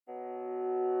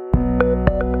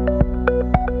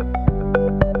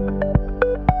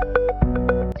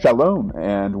Shalom,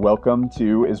 and welcome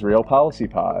to Israel Policy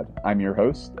Pod. I'm your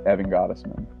host, Evan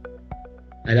Gottesman.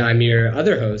 And I'm your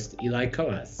other host, Eli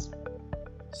Koas.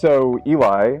 So,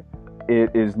 Eli,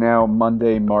 it is now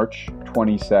Monday, March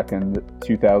 22nd,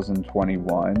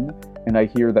 2021, and I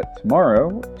hear that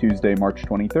tomorrow, Tuesday, March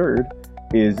 23rd,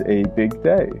 is a big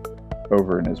day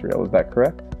over in Israel. Is that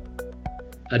correct?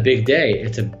 A big day.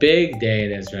 It's a big day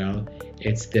in Israel.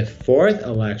 It's the fourth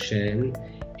election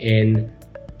in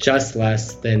just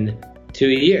less than 2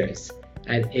 years.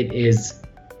 And it is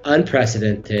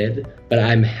unprecedented, but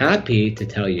I'm happy to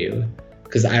tell you,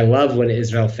 because I love when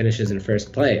Israel finishes in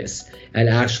first place. And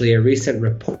actually, a recent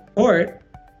report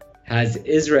has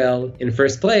Israel in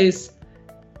first place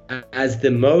as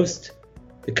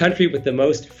the country with the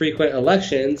most frequent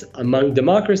elections among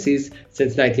democracies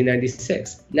since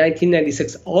 1996.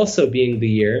 1996 also being the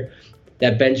year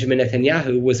that Benjamin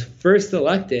Netanyahu was first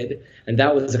elected, and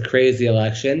that was a crazy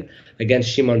election against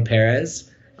Shimon Peres.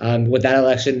 With that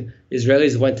election,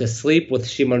 Israelis went to sleep with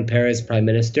Shimon Peres prime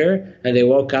minister, and they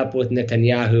woke up with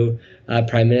Netanyahu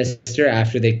prime minister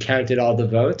after they counted all the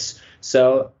votes.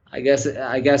 So I guess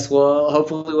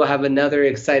hopefully we'll have another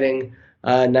exciting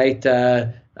night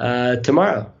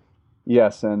tomorrow.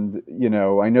 Yes, and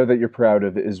I know that you're proud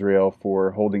of Israel for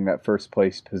holding that first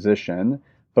place position,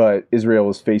 but Israel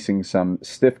is facing some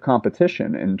stiff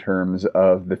competition in terms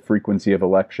of the frequency of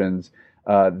elections.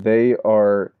 They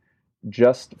are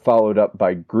just followed up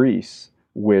by Greece,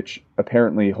 which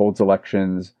apparently holds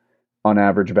elections on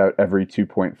average about every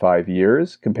 2.5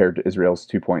 years compared to Israel's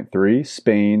 2.3.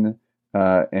 Spain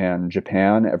and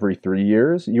Japan every 3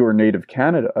 years. Your native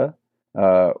Canada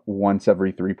once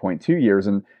every 3.2 years.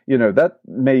 And, that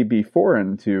may be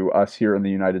foreign to us here in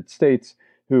the United States,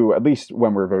 who, at least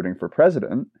when we're voting for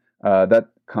president, that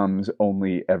comes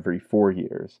only every 4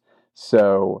 years.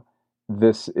 So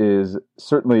this is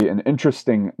certainly an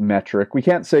interesting metric. We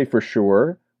can't say for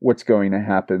sure what's going to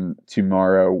happen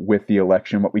tomorrow with the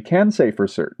election. What we can say for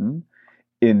certain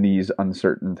in these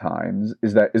uncertain times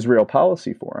is that Israel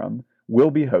Policy Forum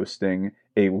will be hosting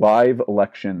a live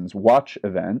elections watch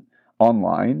event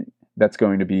online. That's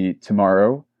going to be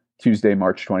tomorrow, Tuesday,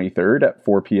 March 23rd at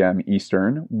 4 p.m.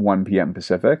 Eastern, 1 p.m.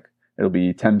 Pacific. It'll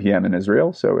be 10 p.m. in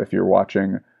Israel. So if you're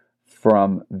watching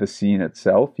from the scene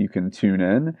itself, you can tune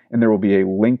in. And there will be a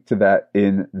link to that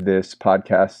in this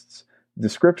podcast's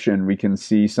description. We can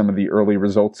see some of the early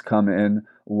results come in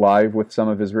live with some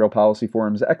of Israel Policy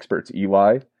Forum's experts.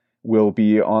 Eli will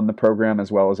be on the program,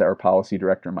 as well as our policy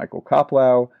director, Michael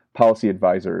Koplow, policy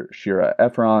advisor, Shira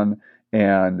Efron,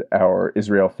 and our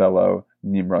Israel fellow,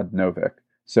 Nimrod Novik.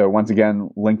 So once again,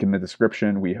 link in the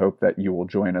description. We hope that you will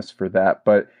join us for that.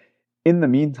 But in the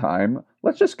meantime,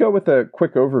 let's just go with a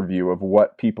quick overview of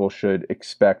what people should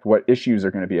expect, what issues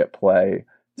are going to be at play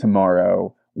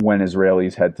tomorrow when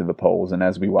Israelis head to the polls and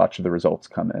as we watch the results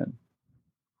come in.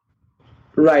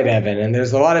 Right, Evan. And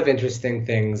there's a lot of interesting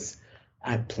things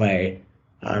at play.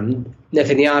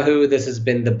 Netanyahu, this has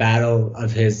been the battle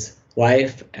of his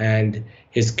life and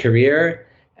his career,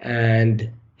 and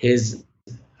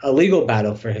a legal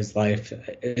battle for his life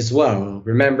as well.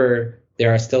 Remember,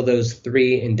 there are still those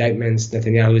 3 indictments.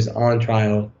 Netanyahu is on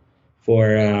trial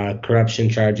for corruption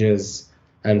charges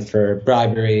and for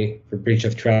bribery, for breach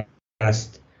of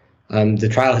trust. The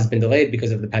trial has been delayed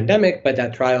because of the pandemic, but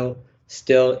that trial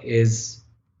still is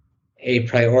a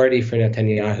priority for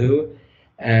Netanyahu.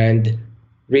 And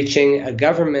reaching a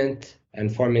government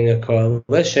and forming a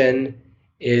coalition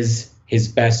is his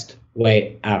best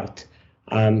way out.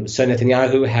 So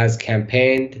Netanyahu has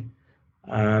campaigned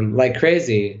like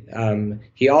crazy.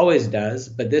 He always does,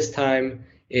 but this time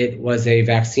it was a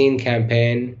vaccine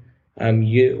campaign.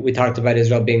 We talked about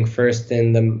Israel being first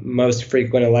in the most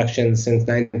frequent elections since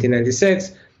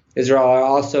 1996. Israel are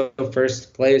also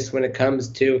first place when it comes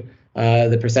to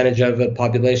the percentage of the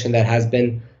population that has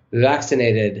been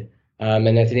vaccinated. And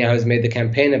Netanyahu has made the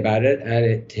campaign about it,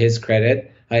 and to his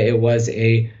credit, it was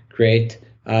a great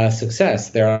success.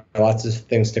 There are lots of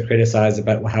things to criticize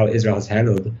about how Israel has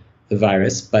handled the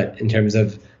virus, but in terms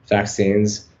of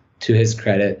vaccines, to his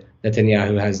credit,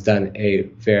 Netanyahu has done a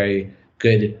very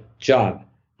good job.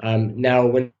 Now,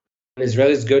 when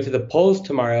Israelis go to the polls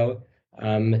tomorrow,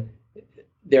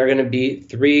 there are going to be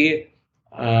 3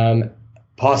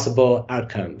 possible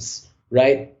outcomes,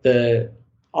 right? The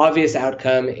obvious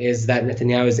outcome is that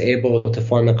Netanyahu is able to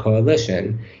form a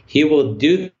coalition. He will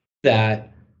do that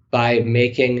by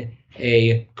making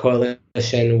a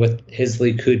coalition with his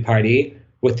Likud party,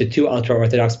 with the 2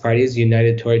 ultra-Orthodox parties,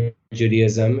 United Torah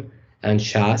Judaism and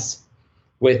Shas,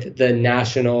 with the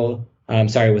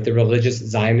with the Religious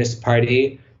Zionist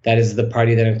Party, that is the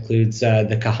party that includes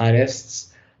the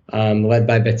Kahanists, led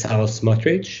by Bezalel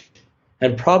Smotrich,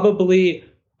 and probably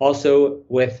also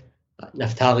with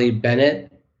Naftali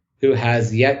Bennett, who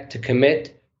has yet to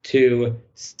commit to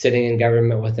sitting in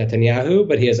government with Netanyahu,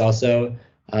 but he has also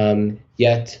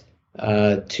yet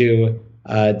to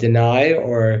deny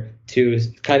or to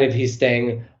kind of he's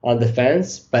staying on the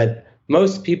fence. But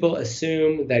most people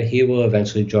assume that he will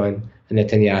eventually join the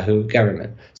Netanyahu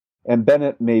government. And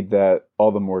Bennett made that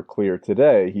all the more clear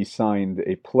today. He signed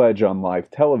a pledge on live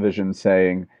television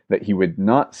saying that he would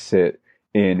not sit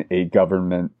in a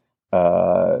government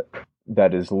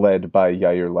that is led by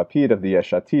Yair Lapid of the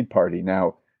Yesh Atid party.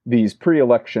 Now, these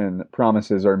pre-election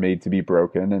promises are made to be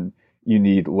broken, and you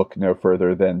need look no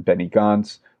further than Benny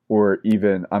Gantz or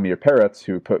even Amir Peretz,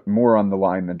 who put more on the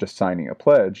line than just signing a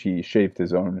pledge. He shaved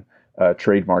his own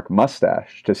trademark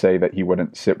mustache to say that he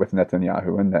wouldn't sit with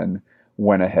Netanyahu, and then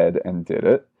went ahead and did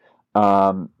it.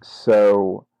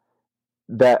 So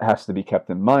that has to be kept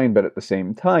in mind. But at the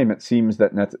same time, it seems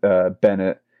that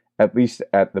Bennett, at least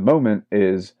at the moment,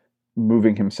 is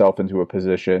moving himself into a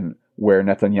position where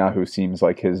Netanyahu seems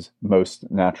like his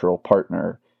most natural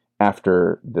partner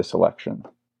after this election.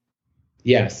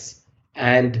 Yes.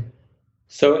 And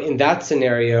so in that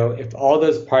scenario, if all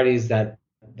those parties that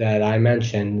I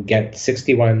mentioned get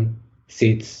 61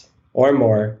 seats or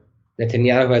more,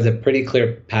 Netanyahu has a pretty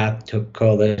clear path to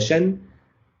coalition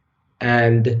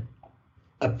and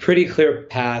a pretty clear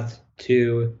path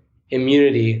to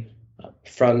immunity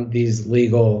from these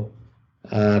legal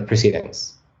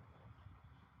proceedings.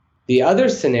 The other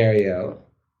scenario,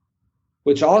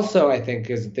 which also I think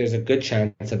there's a good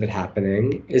chance of it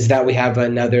happening, is that we have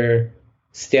another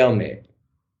stalemate.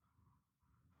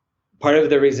 Part of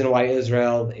the reason why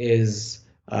Israel is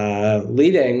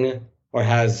leading or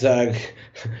has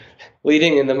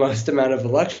leading in the most amount of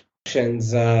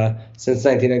elections since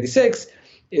 1996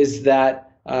 is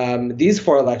that these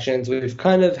four elections, we've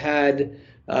kind of had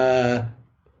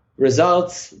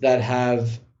results that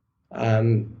have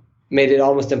made it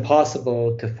almost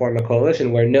impossible to form a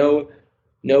coalition where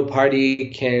no party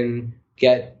can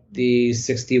get the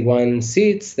 61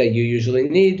 seats that you usually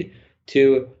need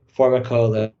to form a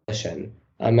coalition.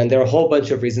 And there are a whole bunch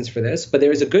of reasons for this, but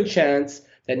there is a good chance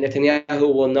that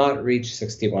Netanyahu will not reach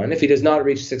 61. If he does not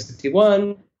reach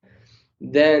 61,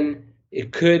 then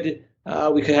it could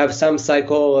we could have some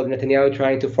cycle of Netanyahu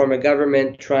trying to form a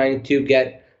government, trying to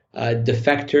get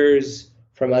defectors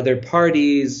from other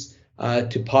parties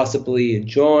to possibly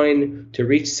join to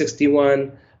reach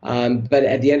 61. But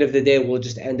at the end of the day, we'll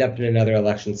just end up in another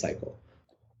election cycle.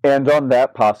 And on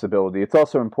that possibility, it's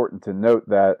also important to note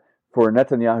that for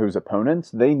Netanyahu's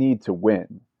opponents, they need to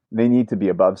win. They need to be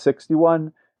above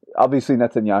 61. Obviously,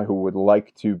 Netanyahu would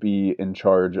like to be in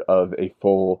charge of a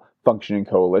full functioning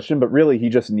coalition, but really he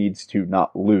just needs to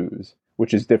not lose,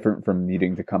 which is different from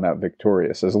needing to come out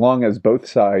victorious. As long as both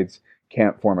sides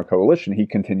can't form a coalition, he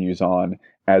continues on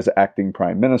as acting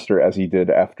prime minister, as he did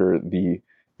after the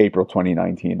April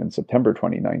 2019 and September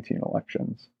 2019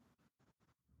 elections.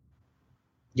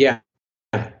 Yeah,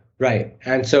 right.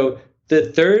 And so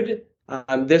the third,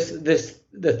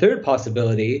 the third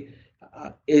possibility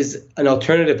is an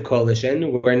alternative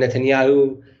coalition where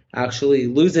Netanyahu actually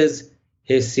loses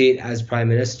his seat as prime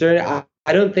minister.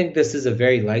 I don't think this is a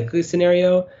very likely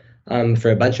scenario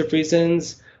for a bunch of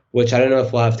reasons, which I don't know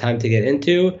if we'll have time to get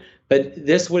into. But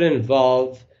this would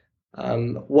involve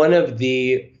one of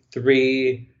the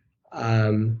three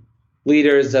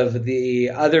leaders of the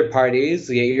other parties,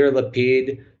 Yair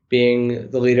Lapid being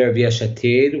the leader of Yesh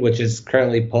Atid, which is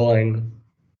currently polling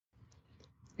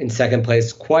in second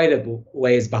place, quite a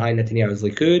ways behind Netanyahu's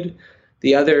Likud.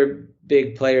 The other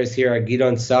big players here are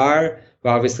Gideon Sa'ar, who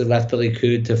obviously left the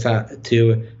Likud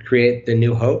to create the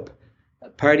New Hope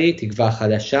party, Tikva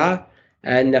Hadasha,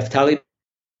 and Naftali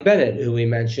Bennett, who we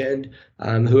mentioned,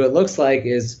 who it looks like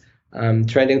is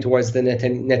trending towards the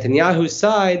Netanyahu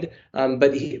side,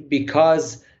 but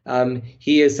because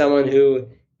he is someone who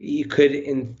you could,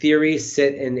 in theory,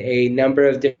 sit in a number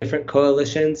of different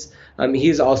coalitions.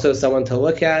 He's also someone to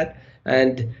look at,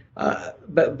 and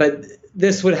but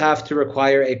this would have to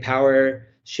require a power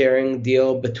sharing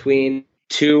deal between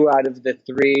two out of the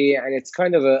three, and it's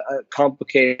kind of a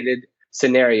complicated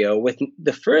scenario. With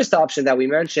the first option that we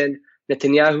mentioned,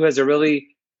 Netanyahu has a really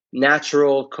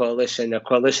natural coalition, a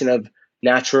coalition of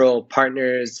natural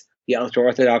partners, the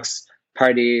ultra-Orthodox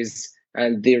parties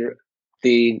and the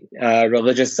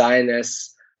religious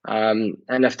Zionists, and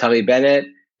Naftali Bennett.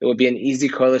 It would be an easy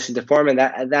coalition to form, and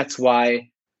that's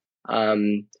why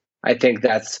I think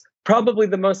that's probably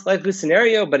the most likely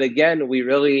scenario. But again, we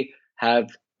really have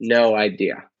no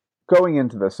idea. Going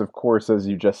into this, of course, as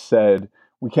you just said,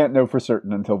 we can't know for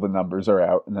certain until the numbers are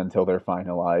out and until they're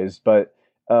finalized. But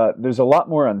there's a lot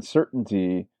more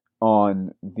uncertainty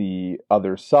on the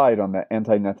other side, on the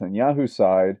anti-Netanyahu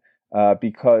side,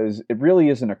 because it really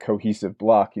isn't a cohesive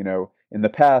bloc. You know, in the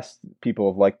past,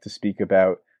 people have liked to speak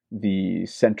about the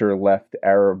center-left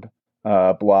Arab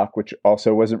bloc, which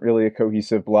also wasn't really a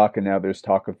cohesive bloc, and now there's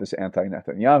talk of this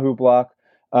anti-Netanyahu bloc.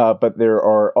 But there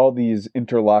are all these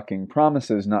interlocking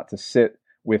promises not to sit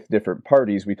with different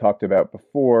parties. We talked about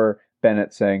before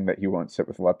Bennett saying that he won't sit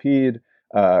with Lapid,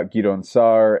 Gidon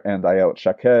Sar and Ayelet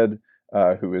Shaked,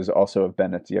 who is also of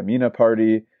Bennett's Yamina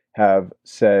party, have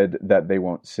said that they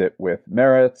won't sit with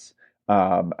Meretz.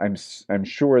 I'm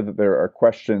sure that there are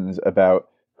questions about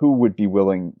who would be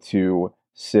willing to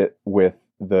sit with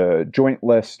the joint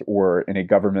list or in a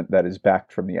government that is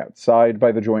backed from the outside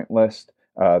by the joint list,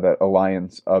 that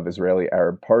alliance of Israeli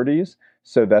Arab parties.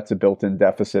 So that's a built-in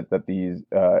deficit that the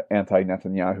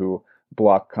anti-Netanyahu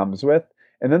bloc comes with.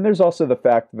 And then there's also the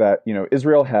fact that, you know,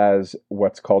 Israel has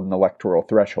what's called an electoral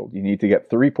threshold. You need to get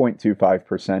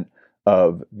 3.25%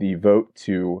 of the vote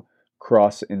to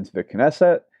cross into the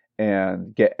Knesset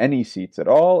and get any seats at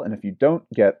all. And if you don't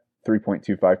get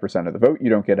 3.25% of the vote, you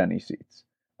don't get any seats.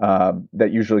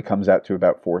 That usually comes out to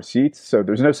about 4 seats. So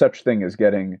there's no such thing as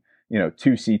getting, you know,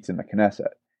 2 seats in the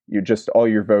Knesset. You just, all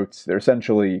your votes, they're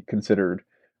essentially considered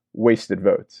wasted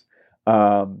votes.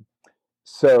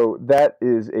 So that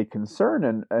is a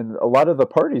concern, and a lot of the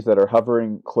parties that are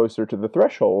hovering closer to the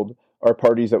threshold are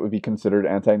parties that would be considered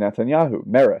anti-Netanyahu.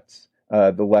 Meretz,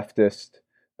 the leftist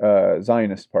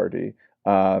Zionist party.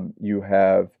 You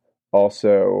have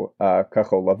also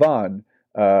Kachol Lavan,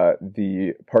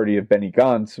 the party of Benny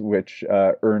Gantz, which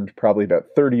earned probably about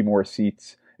 30 more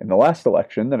seats in the last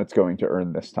election than it's going to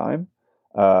earn this time.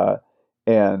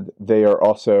 And they are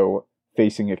also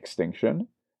facing extinction.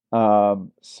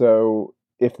 So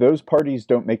if those parties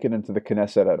don't make it into the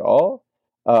Knesset at all,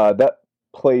 that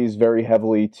plays very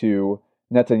heavily to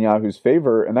Netanyahu's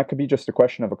favor, and that could be just a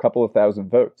question of a couple of thousand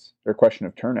votes, or a question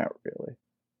of turnout, really.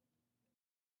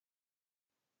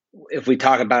 If we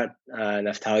talk about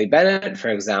Naftali Bennett, for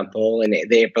example, in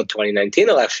the April 2019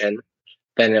 election,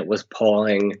 Bennett was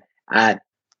polling at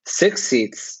 6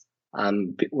 seats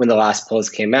when the last polls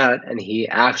came out, and he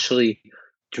actually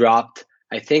dropped,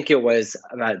 I think it was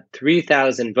about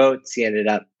 3,000 votes. He ended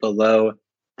up below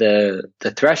the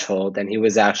threshold, and he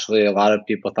was actually, a lot of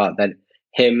people thought that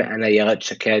him and Ayelet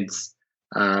Shaked's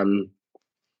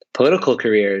political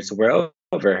careers were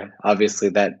over. Obviously,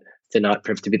 that did not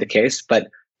prove to be the case, but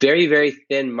very, very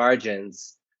thin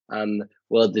margins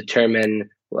will determine,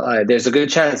 there's a good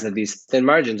chance that these thin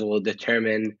margins will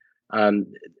determine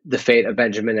the fate of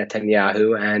Benjamin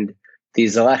Netanyahu and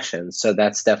these elections. So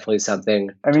that's definitely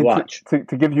something to watch.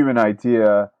 To give you an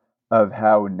idea of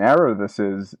how narrow this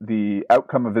is, the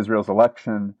outcome of Israel's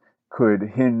election could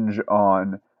hinge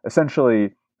on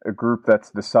essentially a group that's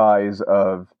the size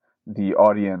of the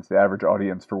audience, the average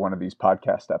audience for one of these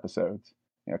podcast episodes.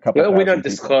 You know, we don't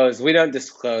disclose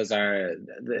the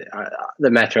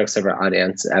metrics of our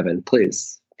audience, Evan.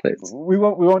 Please. We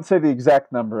won't say the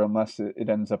exact number unless it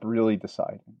ends up really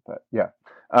deciding. But yeah,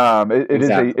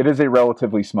 it is a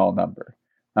relatively small number,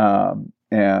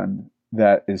 and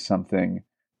that is something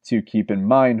to keep in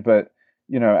mind. But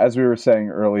you know, as we were saying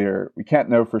earlier, we can't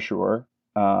know for sure.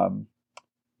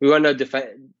 We won't know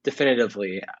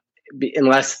definitively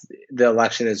unless the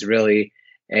election is really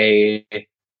a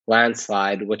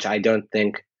landslide, which I don't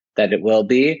think that it will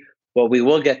be. What we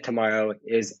will get tomorrow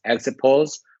is exit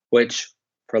polls, which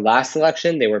for last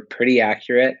election, they were pretty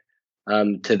accurate,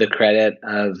 to the credit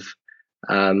of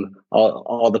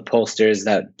all the pollsters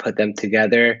that put them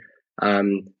together.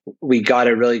 We got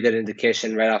a really good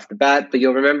indication right off the bat, but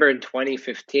you'll remember in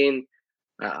 2015,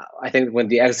 I think when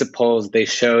the exit polls, they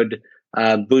showed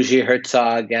Bougie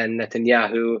Herzog and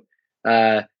Netanyahu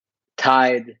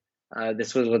tied.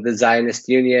 This was with the Zionist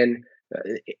Union.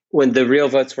 When the real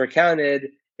votes were counted,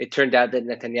 it turned out that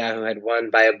Netanyahu had won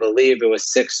by, I believe it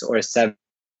was 6 or 7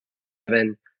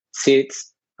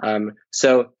 seats.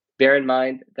 So bear in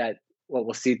mind that what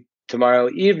we'll see tomorrow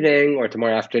evening or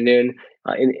tomorrow afternoon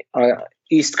in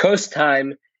East Coast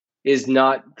time is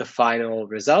not the final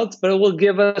results, but it will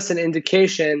give us an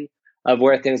indication of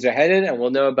where things are headed, and we'll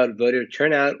know about voter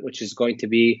turnout, which is going to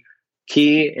be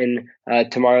key in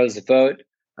tomorrow's vote.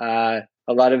 A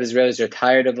lot of Israelis are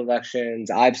tired of elections.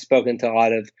 I've spoken to a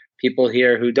lot of people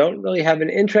here who don't really have an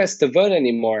interest to vote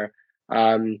anymore.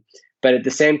 But at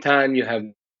the same time, you have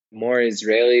more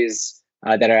Israelis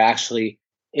that are actually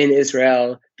in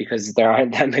Israel because there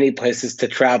aren't that many places to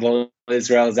travel.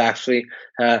 Israel is actually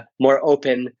more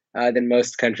open than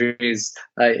most countries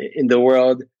in the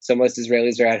world. So most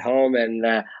Israelis are at home,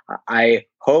 and I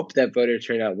hope that voter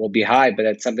turnout will be high, but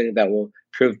that's something that will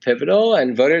prove pivotal.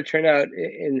 And voter turnout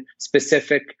in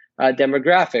specific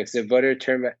demographics. If voter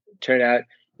turnout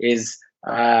is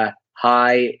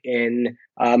high in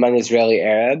among Israeli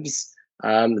Arabs,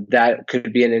 that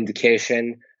could be an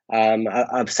indication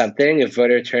of something. If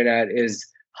voter turnout is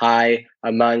high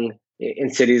among in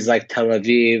cities like Tel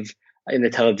Aviv, in the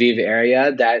Tel Aviv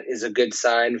area, that is a good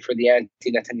sign for the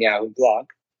anti-Netanyahu bloc.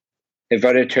 If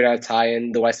voter turnout's high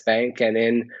in the West Bank and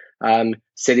in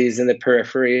cities in the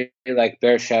periphery like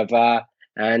Beersheba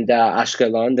and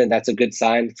Ashkelon, then that's a good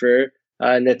sign for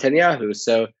Netanyahu.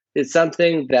 So it's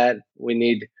something that we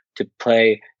need to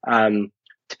pay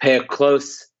a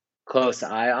close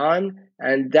eye on,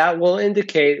 and that will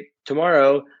indicate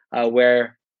tomorrow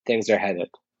where things are headed.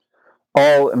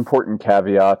 All important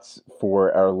caveats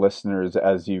for our listeners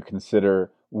as you consider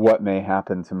what may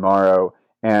happen tomorrow.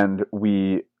 And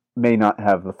we may not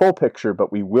have the full picture,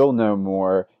 but we will know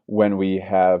more when we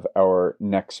have our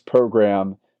next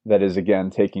program that is again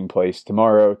taking place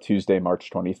tomorrow, Tuesday, March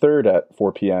 23rd at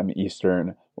 4 p.m.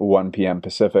 Eastern, 1 p.m.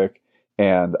 Pacific.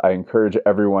 And I encourage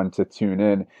everyone to tune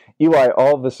in. Eli,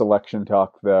 all this election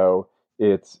talk, though,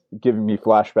 it's giving me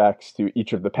flashbacks to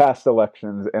each of the past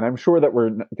elections, and I'm sure that we're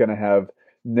going to have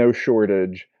no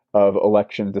shortage of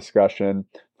election discussion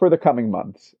for the coming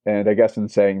months. And I guess in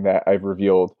saying that, I've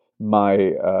revealed my,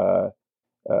 I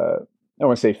don't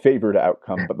want to say favored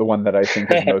outcome, but the one that I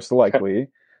think is most likely.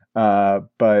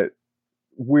 But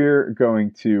we're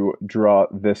going to draw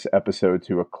this episode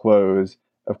to a close.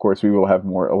 Of course, we will have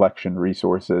more election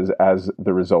resources as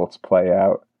the results play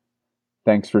out.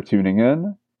 Thanks for tuning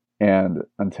in. And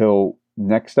until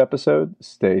next episode,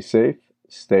 stay safe,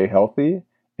 stay healthy,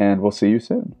 and we'll see you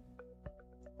soon.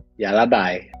 Yalla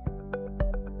bye.